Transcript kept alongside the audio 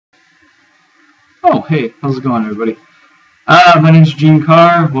Oh, hey, how's it going, everybody? My name's Gene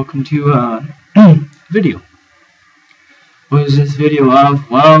Carr. Welcome to video. What is this video of?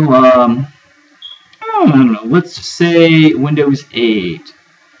 Well, I don't know. Let's just say Windows 8.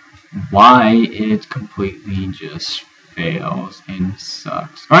 Why it completely just fails and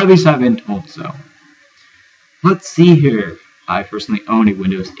sucks. Or at least I've been told so. Let's see here. I personally own a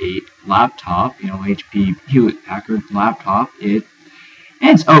Windows 8 laptop, HP Hewlett-Packard laptop.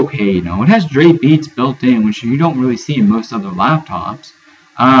 And it's okay, it has Dre Beats built in, which you don't really see in most other laptops.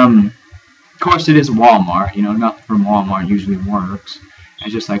 Of course, it is Walmart, nothing from Walmart usually works.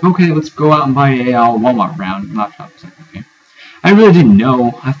 It's just like, okay, let's go out and buy a Walmart brand laptop. It's like, okay. I really didn't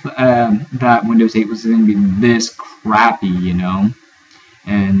know that Windows 8 was going to be this crappy,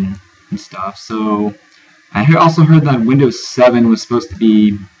 and stuff. So, I also heard that Windows 7 was supposed to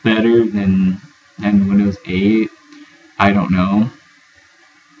be better than Windows 8. I don't know.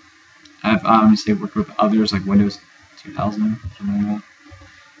 I've obviously worked with others like Windows 2000, something like that.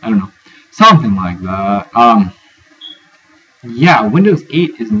 I don't know. Something like that. Yeah, Windows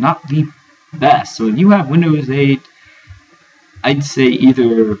 8 is not the best. So if you have Windows 8, I'd say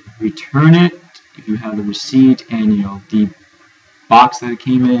either return it if you have the receipt and, the box that it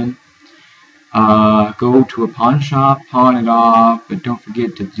came in. Go to a pawn shop, pawn it off, but don't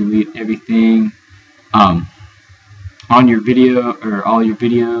forget to delete everything. On your video or all your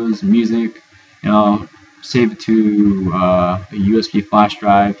videos, music, save it to a USB flash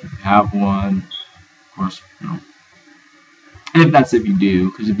drive if you have one. Of course, if that's if you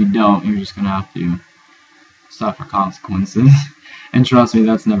do, because if you don't, you're just gonna have to suffer consequences. And trust me,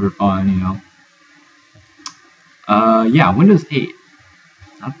 that's never fun, Yeah, Windows 8,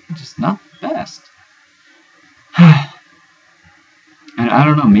 just not the best. And I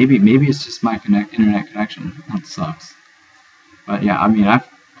don't know, maybe it's just my internet connection that sucks. But yeah, I mean, I've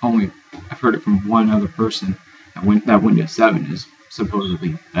heard it from one other person that Windows 7 is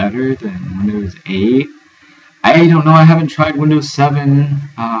supposedly better than Windows 8. I don't know. I haven't tried Windows 7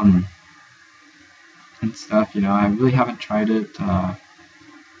 and stuff. I really haven't tried it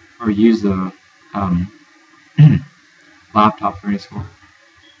or used a laptop for any sort.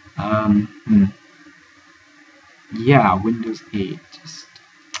 Yeah, Windows 8.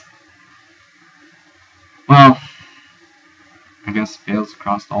 Well, I guess fails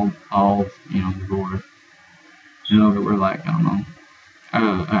across all the board. That we're like, I don't know,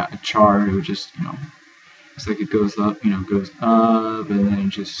 a chart. It would just, it's like it goes up, goes up, and then it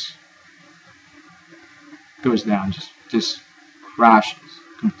just goes down, just crashes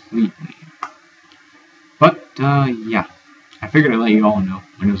completely. But yeah, I figured I'd let you all know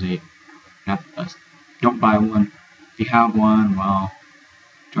Windows 8, not the best. Don't buy one. If you have one, well,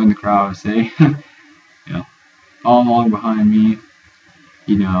 join the crowd, I say. All along behind me,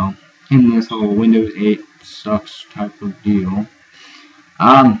 in this whole Windows 8 sucks type of deal.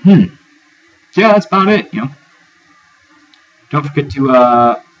 So yeah, that's about it, Don't forget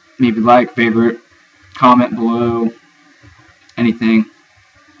to maybe like, favorite, comment below, anything.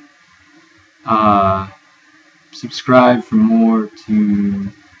 Subscribe for more to,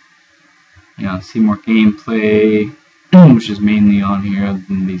 see more gameplay, which is mainly on here other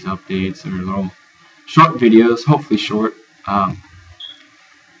than these updates or little short videos, hopefully short,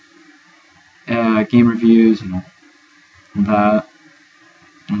 game reviews and that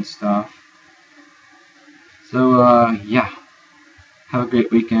and stuff. So yeah, have a great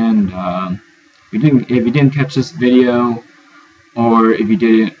weekend. If you didn't catch this video, or if you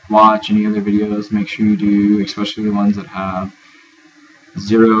didn't watch any other videos, make sure you do, especially the ones that have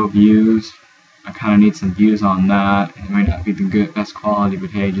 0 views. I kind of need some views on that. It might not be the best quality, but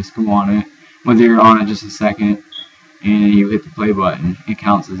hey, just go on it. Whether you're on it just a second and you hit the play button, it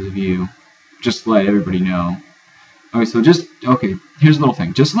counts as a view. Just to let everybody know. Okay, so here's a little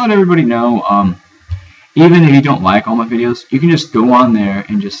thing. Just to let everybody know, even if you don't like all my videos, you can just go on there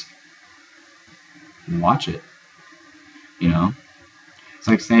and just watch it. It's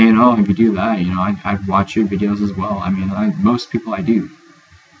like saying, oh, if you do that, I'd watch your videos as well. I mean, most people I do.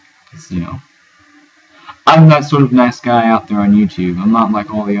 Because, I'm that sort of nice guy out there on YouTube. I'm not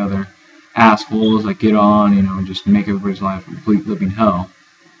like all the other assholes that get on, just make everybody's life a complete living hell.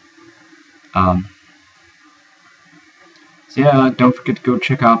 So yeah, don't forget to go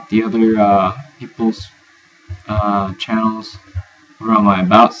check out the other people's channels over on my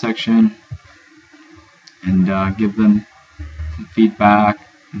About section and give them some feedback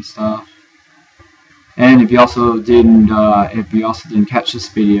and stuff. And if you also didn't catch this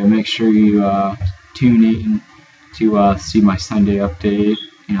video, make sure you tune in to see my Sunday update.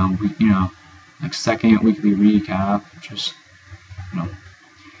 Like second weekly recap, just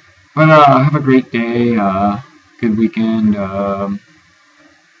But have a great day, good weekend,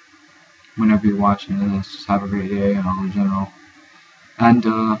 whenever you're watching this. Just have a great day, in general. And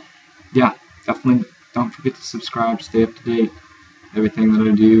yeah, definitely don't forget to subscribe, stay up to date, everything that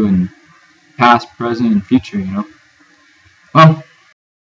I do, and past, present, and future, Well,